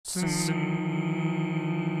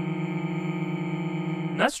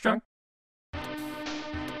SNESdrunk.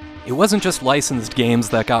 It wasn't just licensed games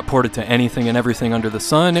that got ported to anything and everything under the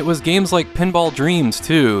sun, it was games like Pinball Dreams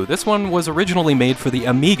too. This one was originally made for the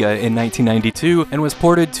Amiga in 1992 and was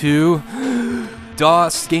ported to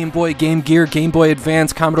DOS, Game Boy, Game Gear, Game Boy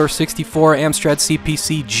Advance, Commodore 64, Amstrad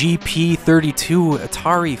CPC, GP32,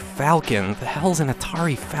 Atari Falcon. The hell's an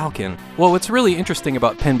Atari Falcon? Well, what's really interesting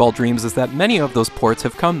about Pinball Dreams is that many of those ports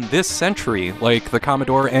have come this century, like the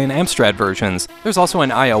Commodore and Amstrad versions. There's also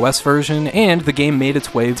an iOS version, and the game made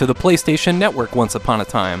its way to the PlayStation Network once upon a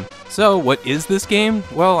time. So, what is this game?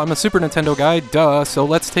 Well, I'm a Super Nintendo guy, duh, so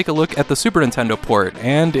let's take a look at the Super Nintendo port,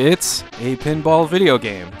 and it's a pinball video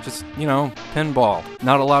game. Just, pinball.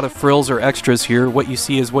 Not a lot of frills or extras here, what you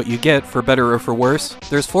see is what you get, for better or for worse.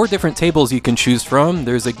 There's 4 different tables you can choose from.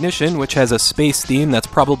 There's Ignition, which has a space theme that's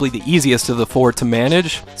probably the easiest of the 4 to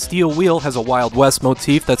manage. Steel Wheel has a Wild West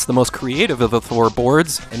motif that's the most creative of the 4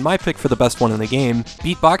 boards, and my pick for the best one in the game.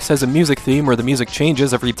 Beatbox has a music theme where the music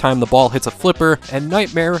changes every time the ball hits a flipper, and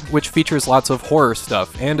Nightmare, which features lots of horror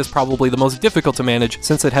stuff, and is probably the most difficult to manage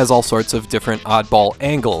since it has all sorts of different oddball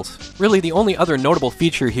angles. Really, the only other notable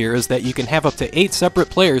feature here is that you can have up to 8 separate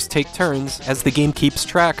players take turns as the game keeps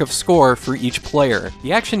track of score for each player.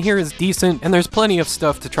 The action here is decent, and there's plenty of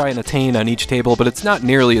stuff to try and attain on each table, but it's not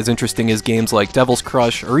nearly as interesting as games like Devil's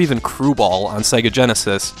Crush or even Crewball on Sega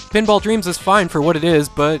Genesis. Pinball Dreams is fine for what it is,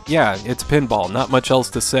 but yeah, it's pinball, not much else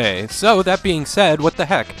to say. So, that being said, what the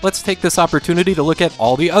heck? Let's take this opportunity to look at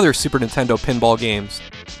all the other Super Nintendo pinball games.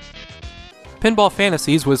 Pinball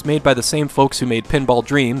Fantasies was made by the same folks who made Pinball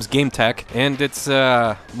Dreams, GameTech, and it's,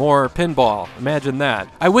 more pinball. Imagine that.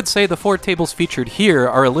 I would say the 4 tables featured here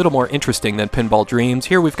are a little more interesting than Pinball Dreams.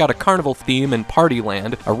 Here we've got a carnival theme in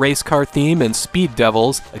Partyland, a race car theme in Speed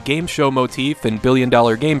Devils, a game show motif in $1 Billion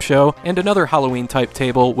Game Show, and another Halloween-type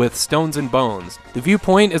table with Stones and Bones. The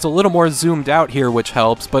viewpoint is a little more zoomed out here, which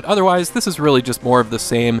helps, but otherwise this is really just more of the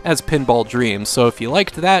same as Pinball Dreams, so if you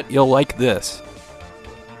liked that, you'll like this.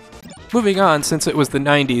 Moving on, since it was the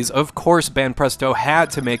 90s, of course Banpresto had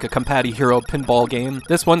to make a Compati Hero pinball game,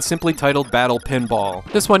 this one simply titled Battle Pinball.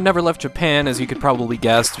 This one never left Japan, as you could probably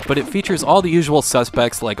guess, but it features all the usual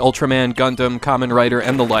suspects like Ultraman, Gundam, Kamen Rider,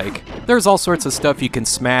 and the like. There's all sorts of stuff you can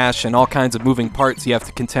smash and all kinds of moving parts you have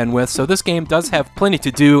to contend with, so this game does have plenty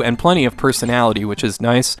to do and plenty of personality, which is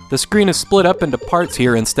nice. The screen is split up into parts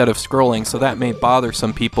here instead of scrolling, so that may bother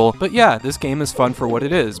some people, but yeah, this game is fun for what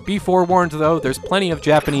it is. Be forewarned though, there's plenty of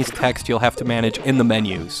Japanese text you'll have to manage in the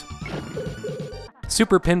menus.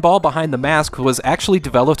 Super Pinball Behind the Mask was actually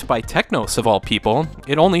developed by Technos of all people.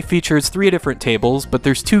 It only features 3 different tables, but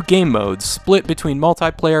there's 2 game modes, split between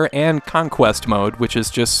multiplayer and conquest mode, which is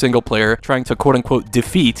just single player trying to quote-unquote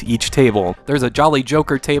defeat each table. There's a Jolly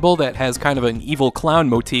Joker table that has kind of an evil clown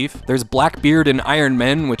motif, there's Blackbeard and Iron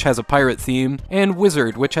Man, which has a pirate theme, and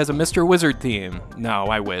Wizard, which has a Mr. Wizard theme. No,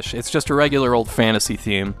 I wish. It's just a regular old fantasy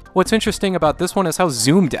theme. What's interesting about this one is how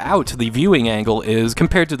zoomed out the viewing angle is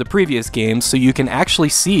compared to the previous games, so you can actually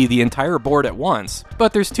see the entire board at once.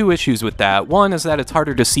 But there's 2 issues with that. One is that it's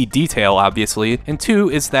harder to see detail, obviously, and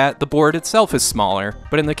 2 is that the board itself is smaller.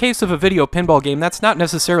 But in the case of a video pinball game, that's not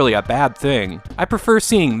necessarily a bad thing. I prefer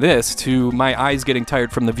seeing this to my eyes getting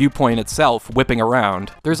tired from the viewpoint itself whipping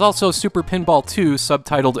around. There's also Super Pinball 2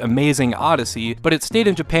 subtitled Amazing Odyssey, but it stayed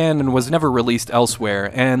in Japan and was never released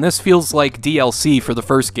elsewhere, and this feels like DLC for the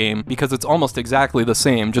first game because it's almost exactly the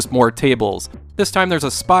same, just more tables. This time there's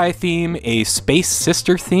a spy theme, a space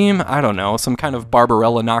sister theme, I don't know, some kind of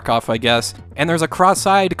Barbarella knockoff I guess, and there's a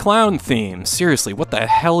cross-eyed clown theme. Seriously, what the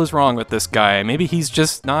hell is wrong with this guy? Maybe he's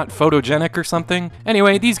just not photogenic or something?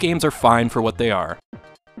 Anyway, these games are fine for what they are.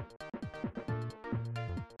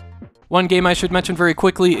 One game I should mention very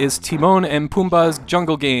quickly is Timon and Pumbaa's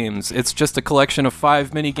Jungle Games. It's just a collection of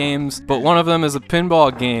 5 mini-games, but one of them is a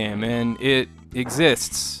pinball game, and it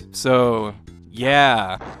exists, so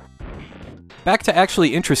yeah. Back to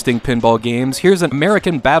actually interesting pinball games, here's an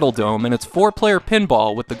American Battle Dome, and it's 4-player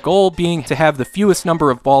pinball, with the goal being to have the fewest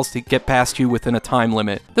number of balls to get past you within a time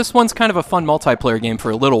limit. This one's kind of a fun multiplayer game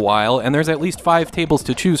for a little while, and there's at least 5 tables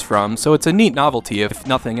to choose from, so it's a neat novelty if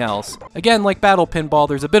nothing else. Again, like Battle Pinball,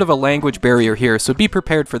 there's a bit of a language barrier here, so be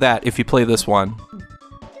prepared for that if you play this one.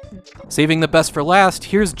 Saving the best for last,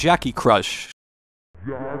 here's Jaki Crush.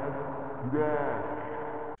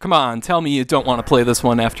 Come on, tell me you don't want to play this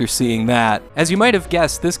one after seeing that. As you might have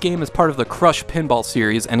guessed, this game is part of the Crush pinball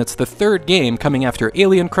series, and it's the third game coming after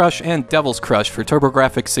Alien Crush and Devil's Crush for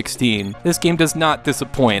TurboGrafx-16. This game does not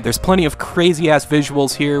disappoint. There's plenty of crazy-ass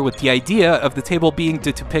visuals here, with the idea of the table being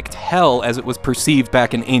to depict hell as it was perceived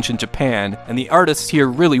back in ancient Japan, and the artists here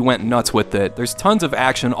really went nuts with it. There's tons of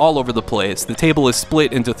action all over the place. The table is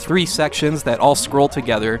split into 3 sections that all scroll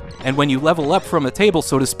together, and when you level up from a table,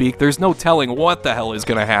 so to speak, there's no telling what the hell is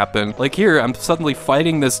gonna happen. Like here, I'm suddenly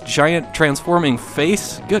fighting this giant transforming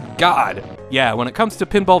face? Good God. Yeah, when it comes to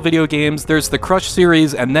pinball video games, there's the Crush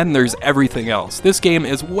series and then there's everything else. This game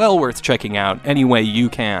is well worth checking out any way you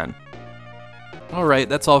can. Alright,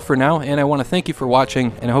 that's all for now, and I want to thank you for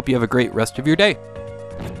watching, and I hope you have a great rest of your day.